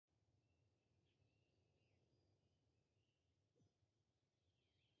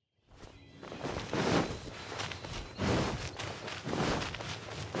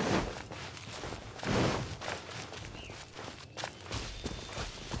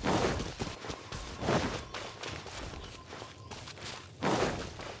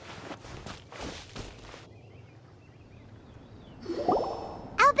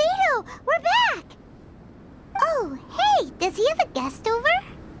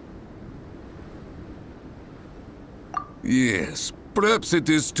Yes, perhaps it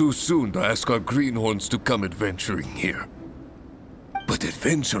is too soon to ask our greenhorns to come adventuring here. But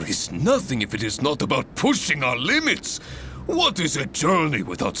adventure is nothing if it is not about pushing our limits. What is a journey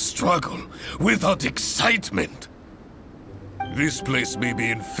without struggle, without excitement? This place may be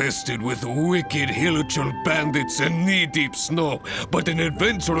infested with wicked hilichurl bandits and knee-deep snow, but an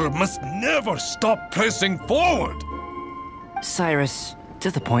adventurer must never stop pressing forward! Cyrus,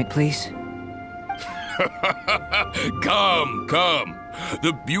 to the point, please. Come, come.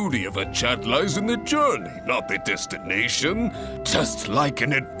 The beauty of a chat lies in the journey, not the destination. Just like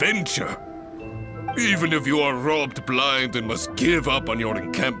an adventure. Even if you are robbed blind and must give up on your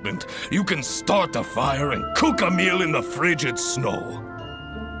encampment, you can start a fire and cook a meal in the frigid snow.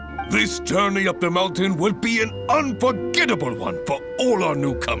 This journey up the mountain will be an unforgettable one for all our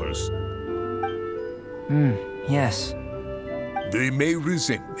newcomers. Yes. They may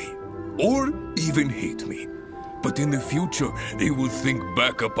resent me, or even hate me. But in the future, they will think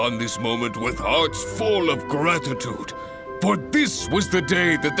back upon this moment with hearts full of gratitude. For this was the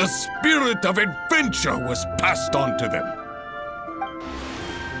day that the spirit of adventure was passed on to them.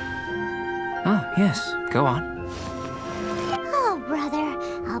 Oh, yes. Go on. Oh, brother.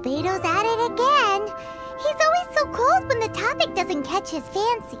 Albedo's at it again. He's always so cold when the topic doesn't catch his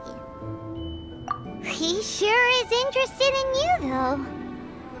fancy. He sure is interested in you, though.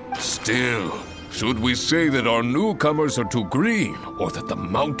 Still, should we say that our newcomers are too green, or that the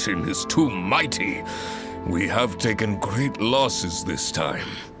mountain is too mighty? We have taken great losses this time.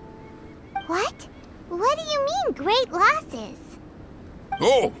 What? What do you mean, great losses?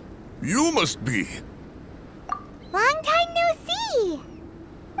 Oh, you must be. Long time no see.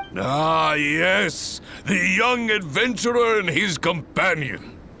 Ah, yes, the young adventurer and his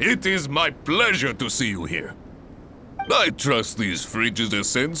companion. It is my pleasure to see you here. I trust these frigid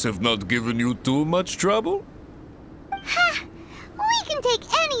ascents have not given you too much trouble? Ha! We can take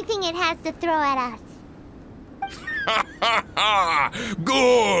anything it has to throw at us. Ha ha ha!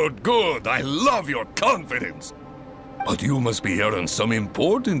 Good, good. I love your confidence. But you must be here on some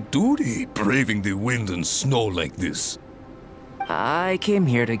important duty, braving the wind and snow like this. I came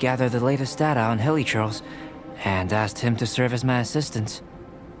here to gather the latest data on hilichurls, and asked him to serve as my assistant.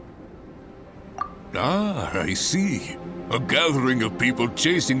 Ah, I see. A gathering of people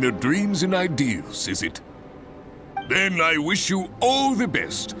chasing their dreams and ideals, is it? Then I wish you all the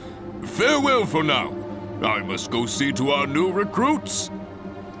best. Farewell for now. I must go see to our new recruits.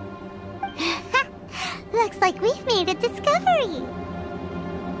 Looks like we've made a discovery.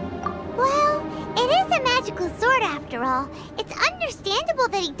 Well, it is a magical sword after all. It's understandable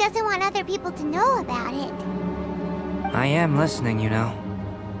that he doesn't want other people to know about it. I am listening, you know.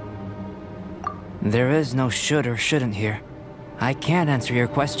 There is no should or shouldn't here. I can answer your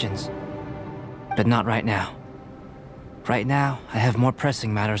questions. But not right now. Right now, I have more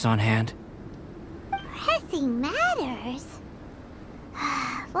pressing matters on hand. Pressing matters?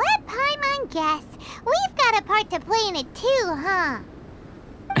 Let Paimon guess. We've got a part to play in it too, huh?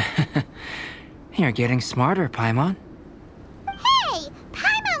 You're getting smarter, Paimon. Hey!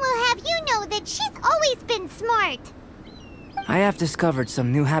 Paimon will have you know that she's always been smart. I have discovered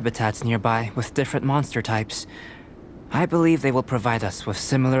some new habitats nearby with different monster types. I believe they will provide us with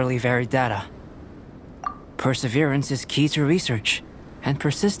similarly varied data. Perseverance is key to research, and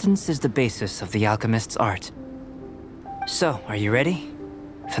persistence is the basis of the alchemist's art. So, are you ready?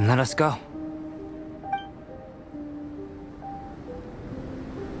 Then let us go.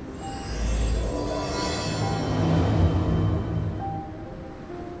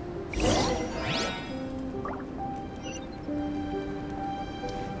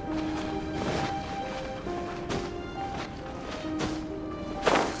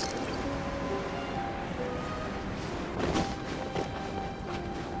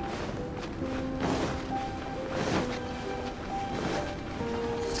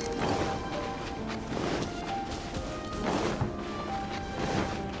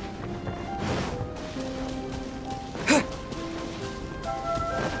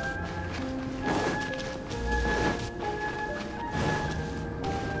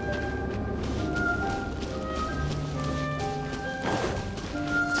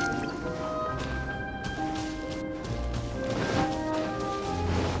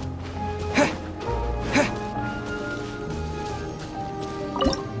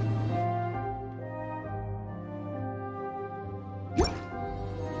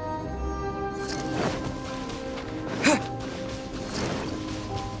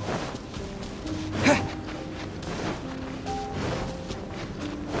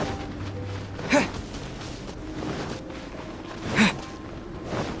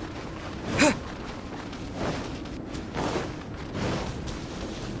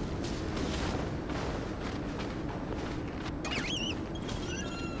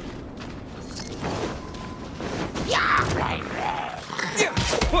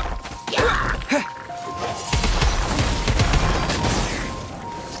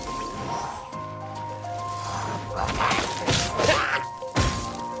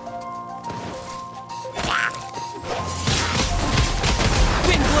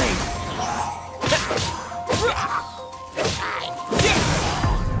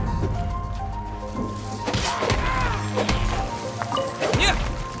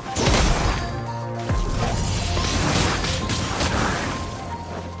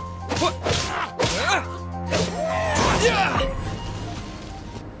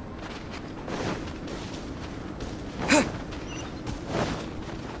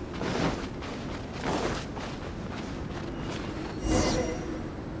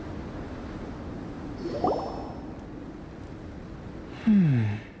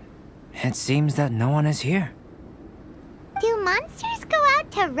 It seems that no one is here. Do monsters go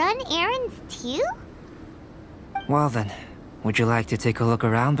out to run errands too? Well then, would you like to take a look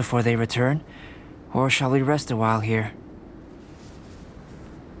around before they return? Or shall we rest a while here?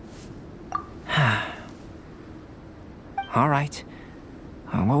 Alright.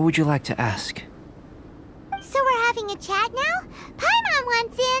 What would you like to ask? So we're having a chat now? Paimon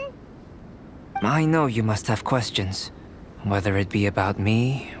wants in! I know you must have questions. Whether it be about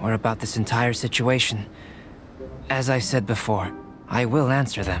me, or about this entire situation. As I said before, I will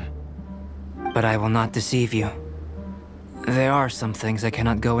answer them. But I will not deceive you. There are some things I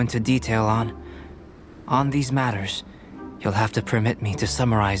cannot go into detail on. On these matters, you'll have to permit me to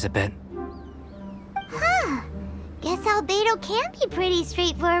summarize a bit. Huh. Guess Albedo can be pretty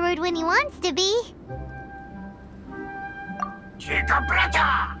straightforward when he wants to be.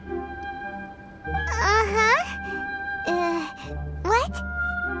 Uh-huh. What?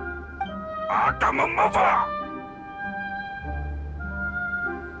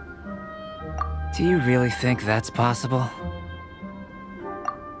 Do you really think that's possible?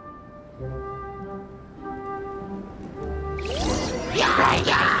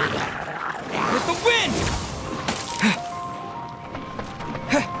 With the wind!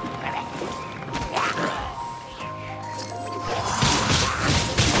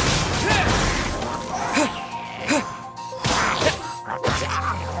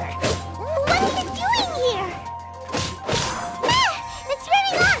 What is it doing here? Ah! It's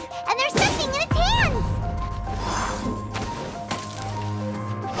running off, and there's something in its hands!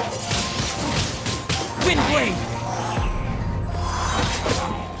 Wind blade!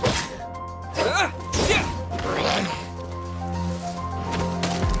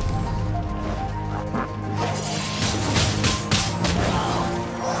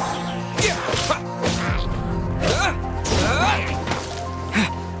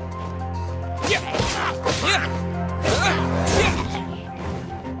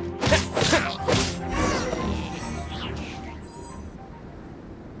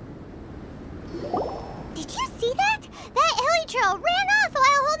 Did you see that? That Elytro ran off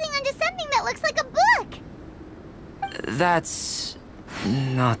while holding onto something that looks like a book! That's...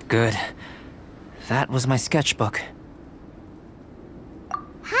 not good. That was my sketchbook.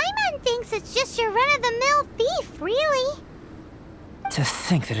 Paimon thinks it's just your run-of-the-mill thief, really. To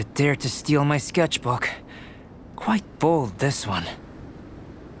think that it dared to steal my sketchbook. Quite bold, this one.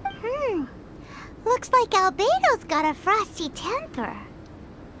 Looks like Albedo's got a frosty temper.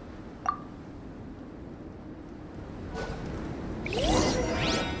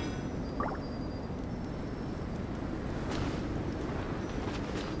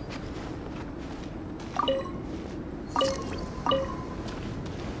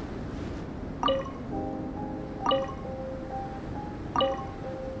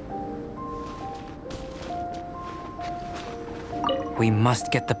 We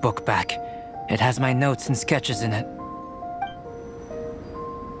must get the book back. It has my notes and sketches in it.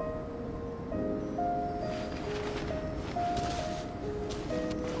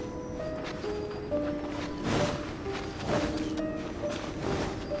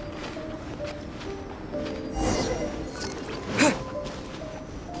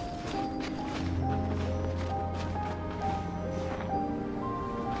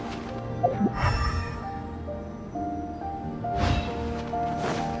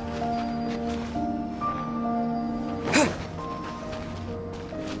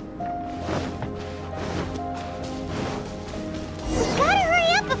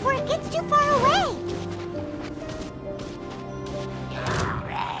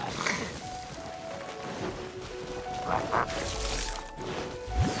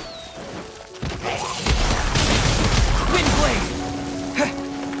 Wind blade!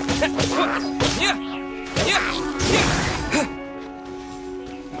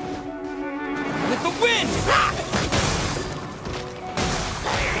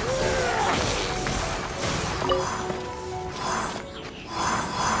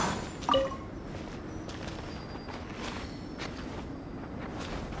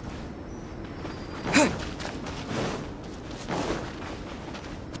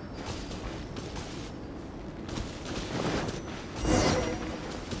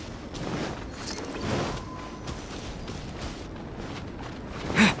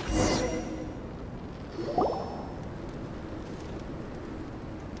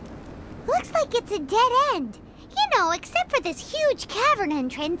 looks like it's a dead end. You know, except for this huge cavern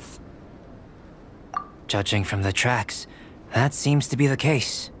entrance. Judging from the tracks, that seems to be the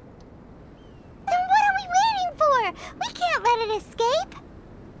case. Then what are we waiting for? We can't let it escape.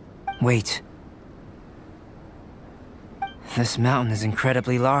 Wait. This mountain is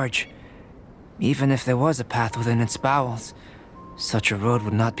incredibly large. Even if there was a path within its bowels, such a road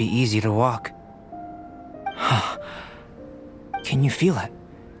would not be easy to walk. Can you feel it?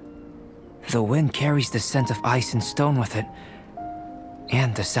 The wind carries the scent of ice and stone with it,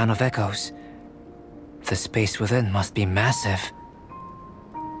 and the sound of echoes. The space within must be massive.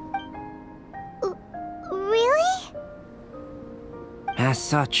 Really? As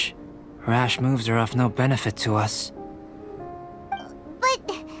such, rash moves are of no benefit to us. But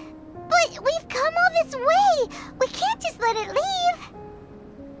we've come all this way! We can't just let it leave!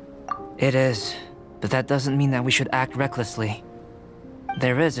 It is, but that doesn't mean that we should act recklessly.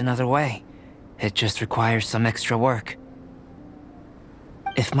 There is another way. It just requires some extra work.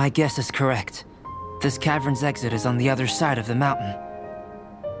 If my guess is correct, this cavern's exit is on the other side of the mountain.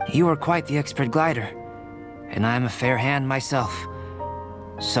 You are quite the expert glider, and I am a fair hand myself.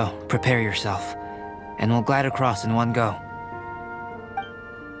 So, prepare yourself, and we'll glide across in one go.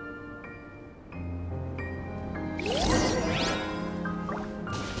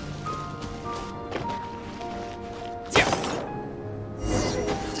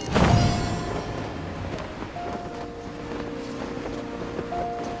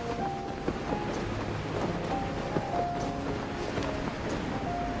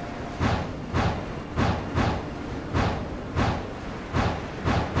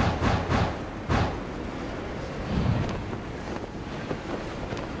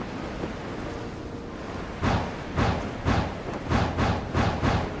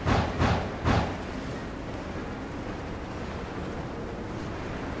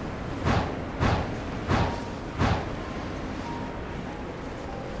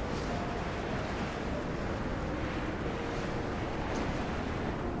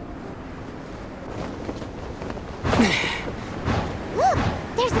 Look!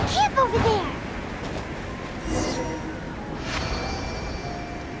 There's a camp over there!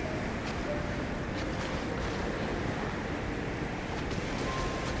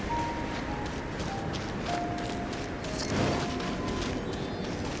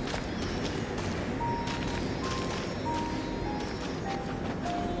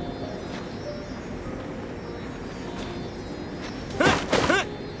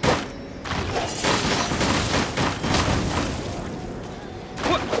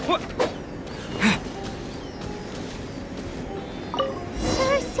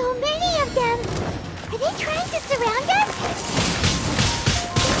 There are so many of them! Are they trying to surround us?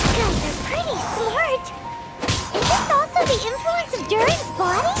 These guys are pretty smart! Is this also the influence of Durin's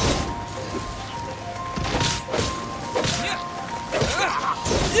body?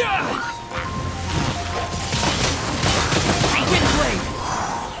 Wind blade!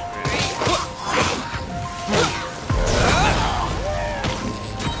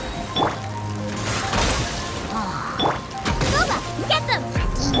 Boba, get them!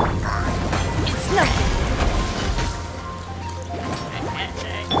 It's nothing!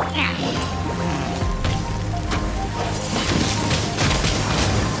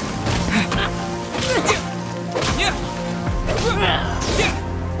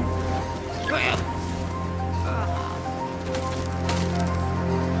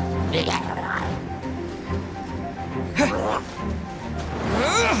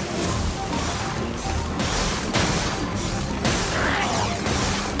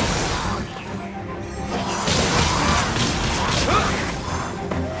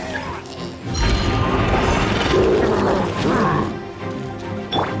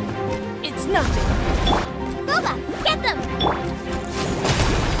 It's nothing! Boba, get them!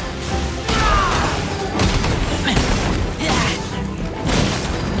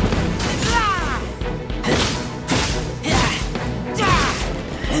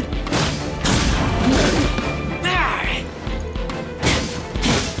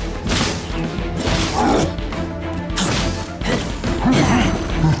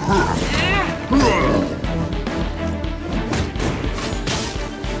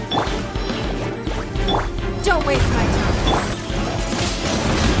 Don't waste my time!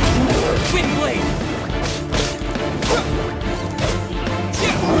 Wind blade!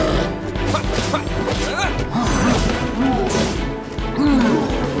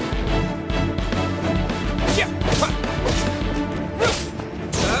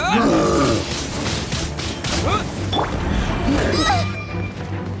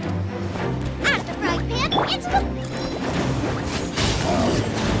 Out of the frying pan, it's the...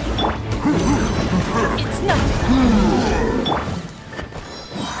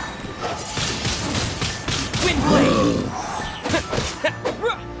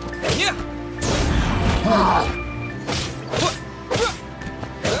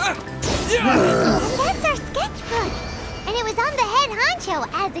 That's our sketchbook! And it was on the head honcho,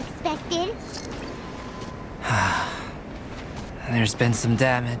 as expected. There's been some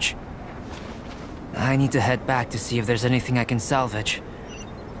damage. I need to head back to see if there's anything I can salvage.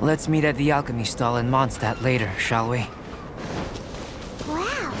 Let's meet at the alchemy stall in Mondstadt later, shall we?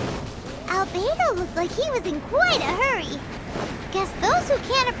 Wow. Albedo looked like he was in quite a hurry. Guess those who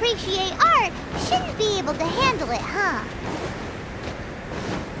can't appreciate art shouldn't be able to handle it, huh?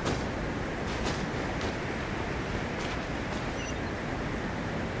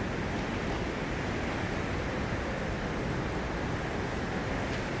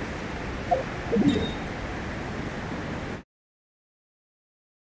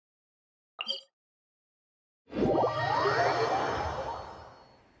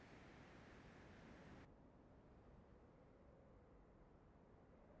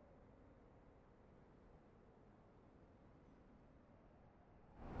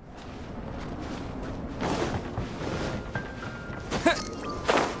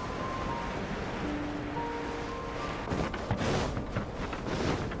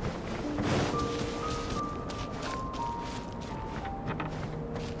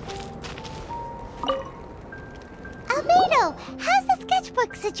 Albedo, how's the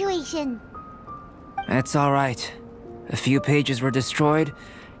sketchbook situation? It's alright. A few pages were destroyed,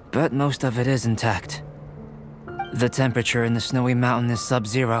 but most of it is intact. The temperature in the snowy mountain is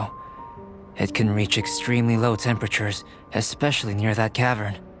sub-zero. It can reach extremely low temperatures, especially near that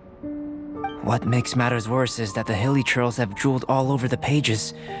cavern. What makes matters worse is that the hilly churls have drooled all over the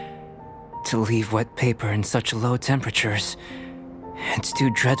pages. To leave wet paper in such low temperatures, it's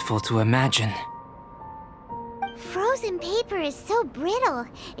too dreadful to imagine. Frozen paper is so brittle.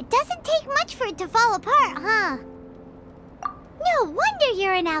 It doesn't take much for it to fall apart, huh? No wonder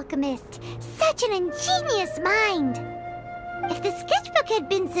you're an alchemist. Such an ingenious mind. If the sketchbook had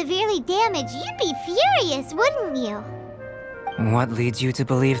been severely damaged, you'd be furious, wouldn't you? What leads you to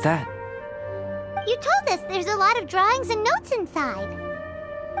believe that? You told us there's a lot of drawings and notes inside.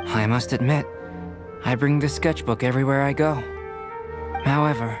 I must admit, I bring the sketchbook everywhere I go.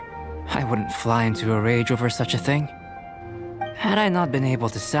 However, I wouldn't fly into a rage over such a thing. Had I not been able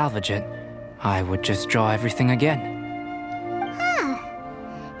to salvage it, I would just draw everything again. Huh.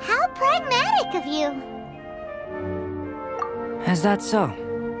 How pragmatic of you. Is that so?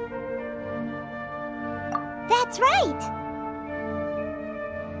 That's right.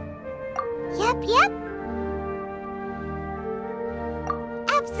 Yep.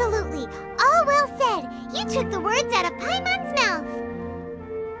 Absolutely. All well said. You took the words out of Paimon's mouth.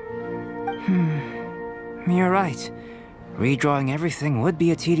 You're right. Redrawing everything would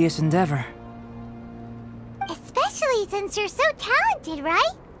be a tedious endeavor. Especially since you're so talented,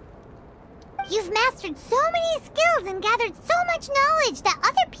 right? You've mastered so many skills and gathered so much knowledge that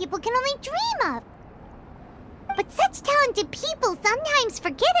other people can only dream of. But such talented people sometimes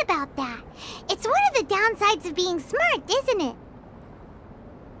forget about that. It's one of the downsides of being smart, isn't it?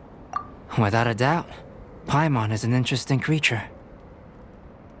 Without a doubt, Paimon is an interesting creature.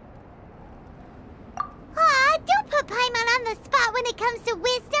 Aw, don't put Paimon on the spot when it comes to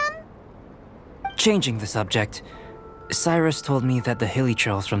wisdom. Changing the subject, Cyrus told me that the hilly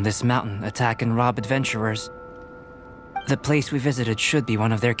churls from this mountain attack and rob adventurers. The place we visited should be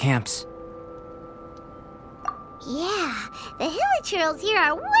one of their camps. Yeah, the hilichurls here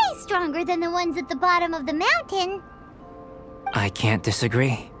are way stronger than the ones at the bottom of the mountain. I can't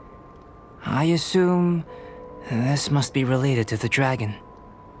disagree. I assume this must be related to the dragon.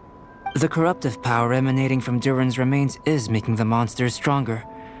 The corruptive power emanating from Durin's remains is making the monsters stronger,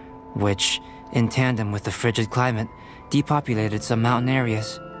 which, in tandem with the frigid climate, depopulated some mountain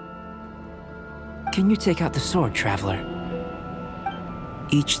areas. Can you take out the sword, Traveler?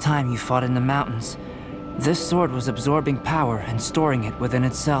 Each time you fought in the mountains, this sword was absorbing power and storing it within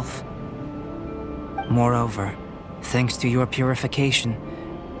itself. Moreover, thanks to your purification,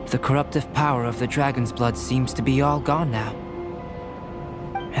 the corruptive power of the dragon's blood seems to be all gone now.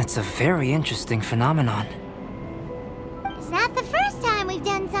 It's a very interesting phenomenon. It's not the first time we've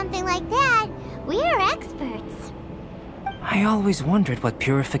done something like that. We're experts. I always wondered what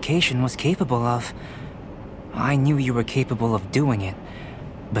purification was capable of. I knew you were capable of doing it,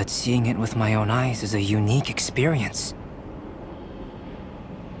 but seeing it with my own eyes is a unique experience.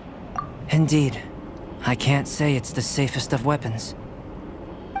 Indeed, I can't say it's the safest of weapons.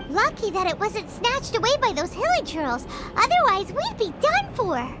 Lucky that it wasn't snatched away by those hilichurls. Otherwise, we'd be done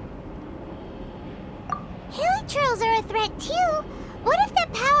for. Hilichurls are a threat too. What if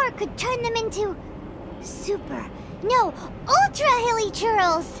that power could turn them into ultra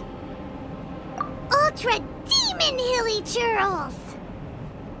hilichurls? Ultra demon hilichurls.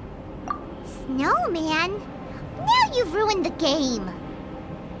 No, man. Now you've ruined the game.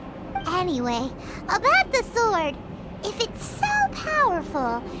 Anyway, about the sword. If it's so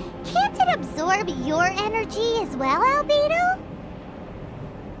powerful, can't it absorb your energy as well, Albedo?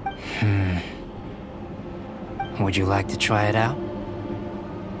 Would you like to try it out?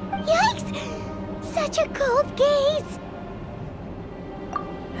 Yikes! Such a cold gaze!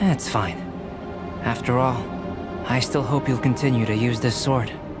 That's fine. After all, I still hope you'll continue to use this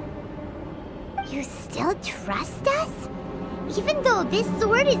sword. You still trust us? Even though this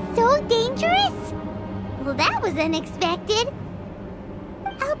sword is so dangerous? Well, that was unexpected.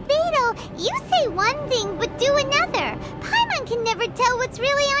 Albedo, you say one thing but do another. Paimon can never tell what's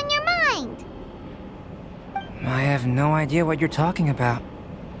really on your mind. I have no idea what you're talking about.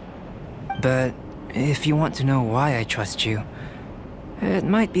 But if you want to know why I trust you, it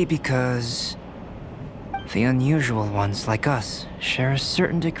might be because the unusual ones like us share a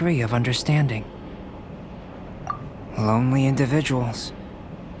certain degree of understanding. Lonely individuals.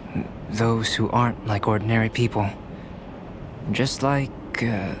 Those who aren't like ordinary people. Just like,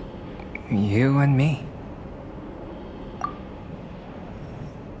 you and me.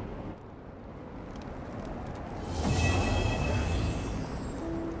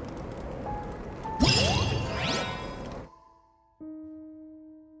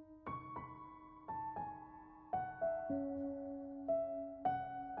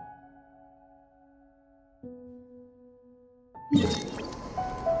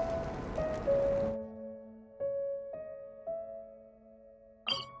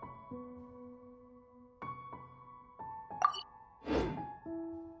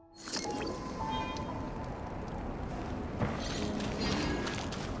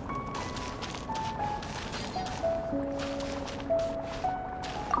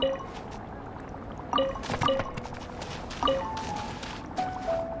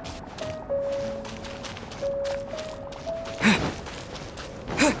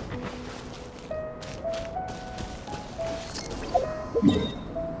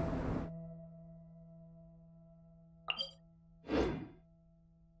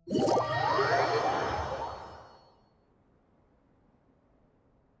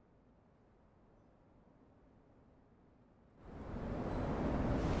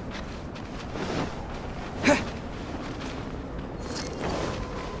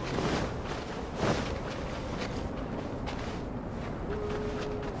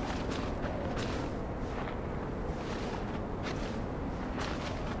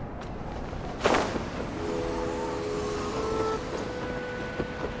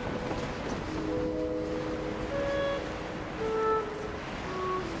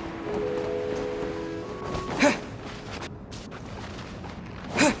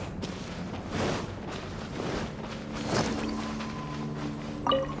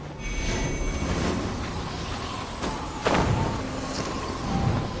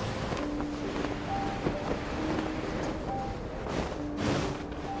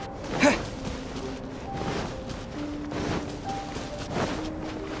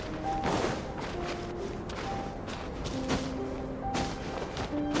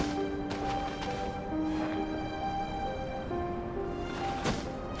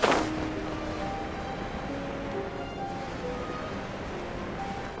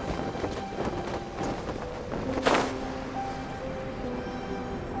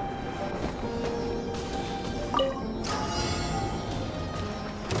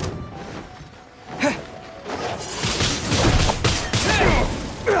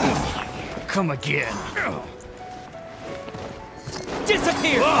 Come again.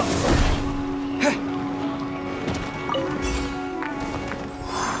 Disappear!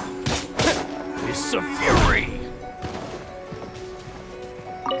 Fists of fury!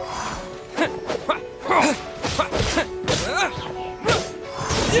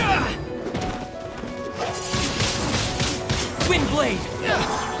 Windblade!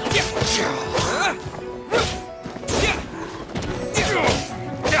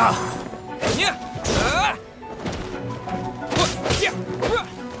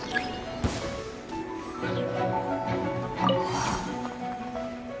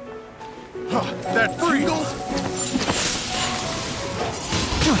 That freedom!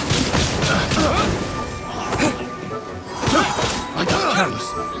 I got callous.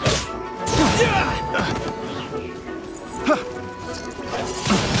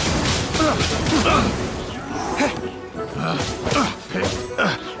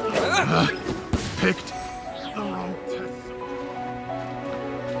 Picked the wrong test.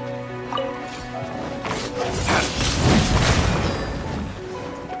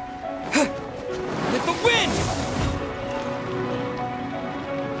 With the wind!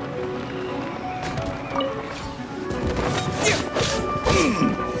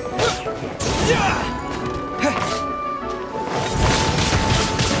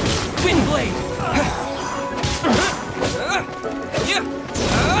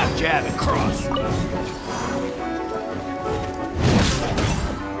 jab and cross.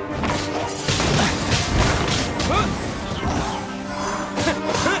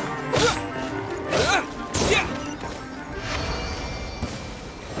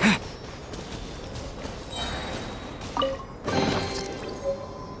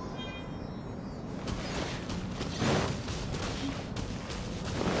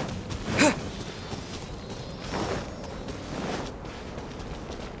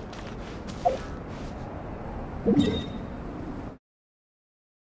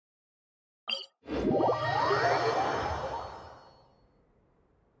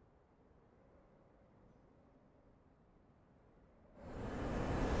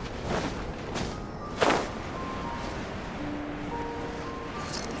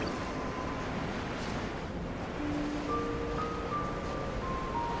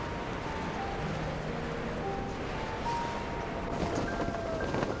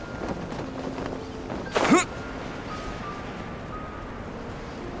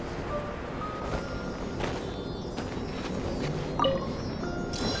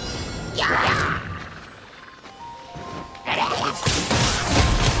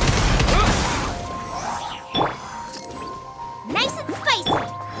 Nice and spicy.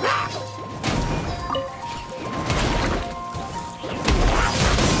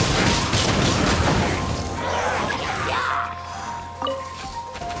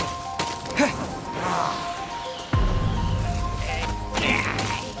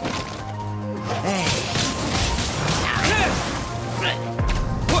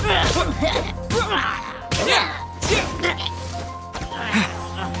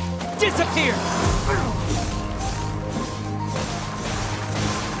 Disappear!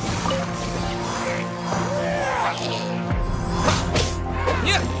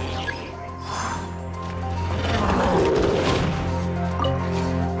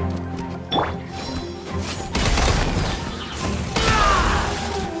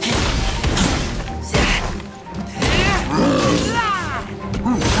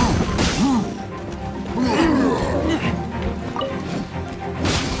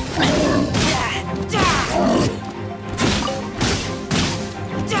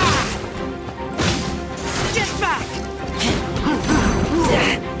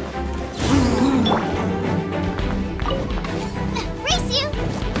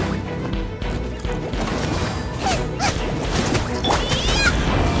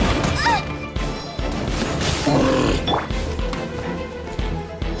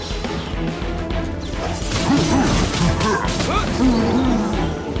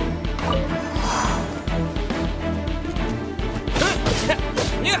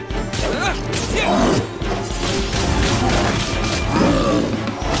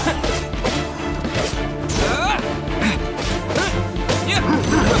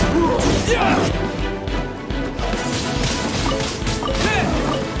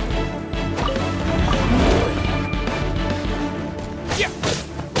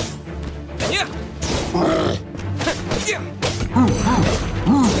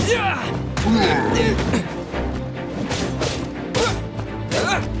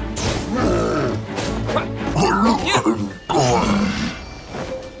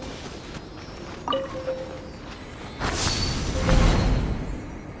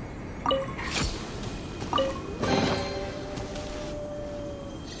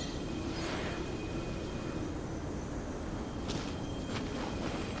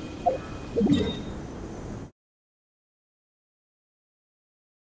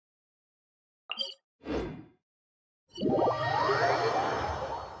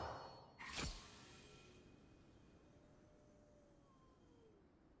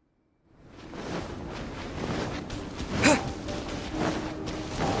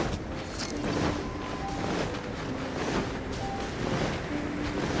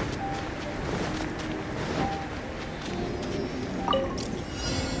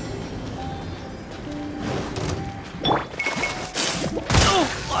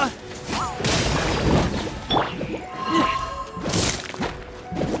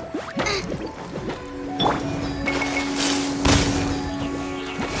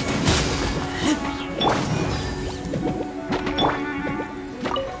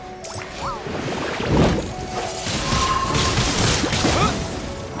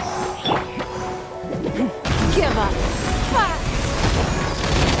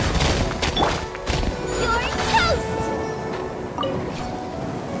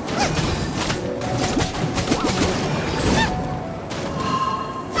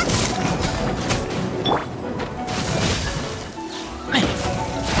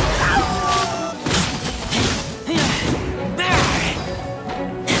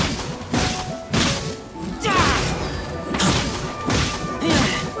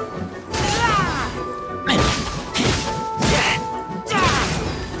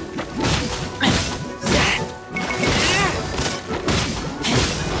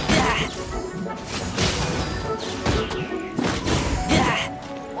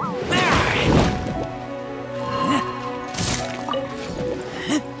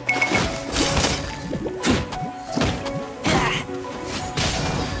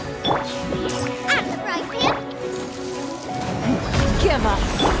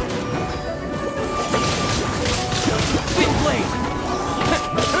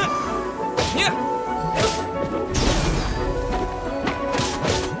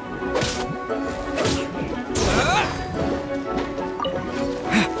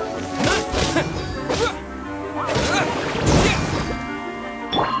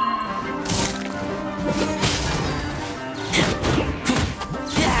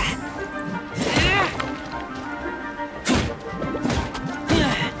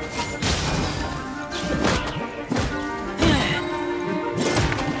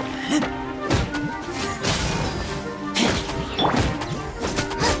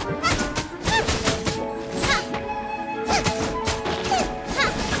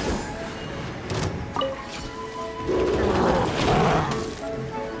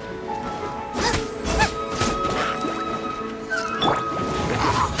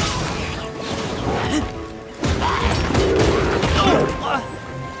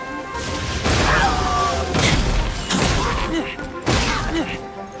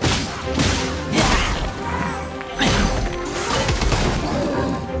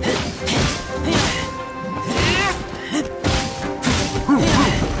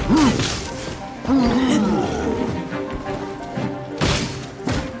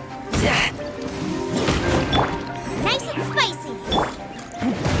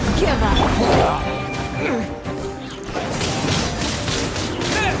 Give up.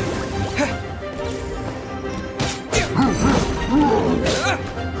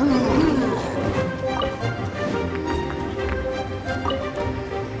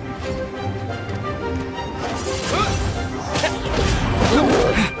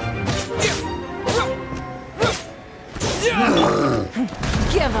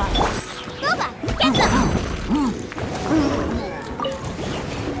 Give up. Luba, get them!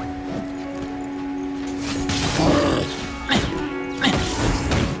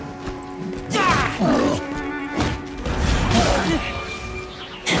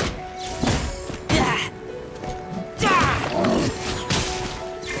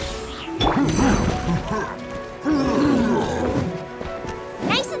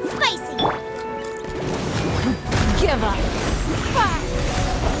 Nice and spicy. Give up.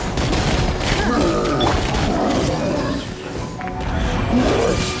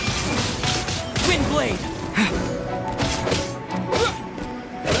 Wind blade.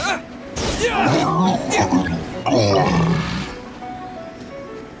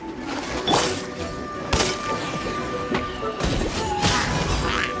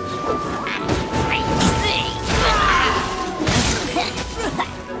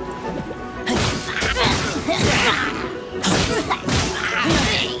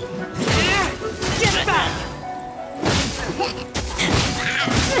 Get back.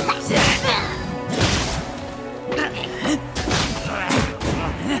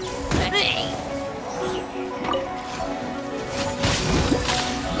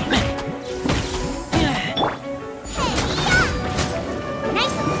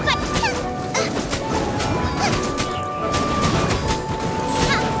 Nice and spicy.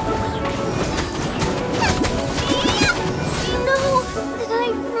 No, did I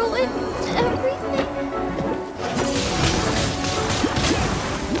ruin everything?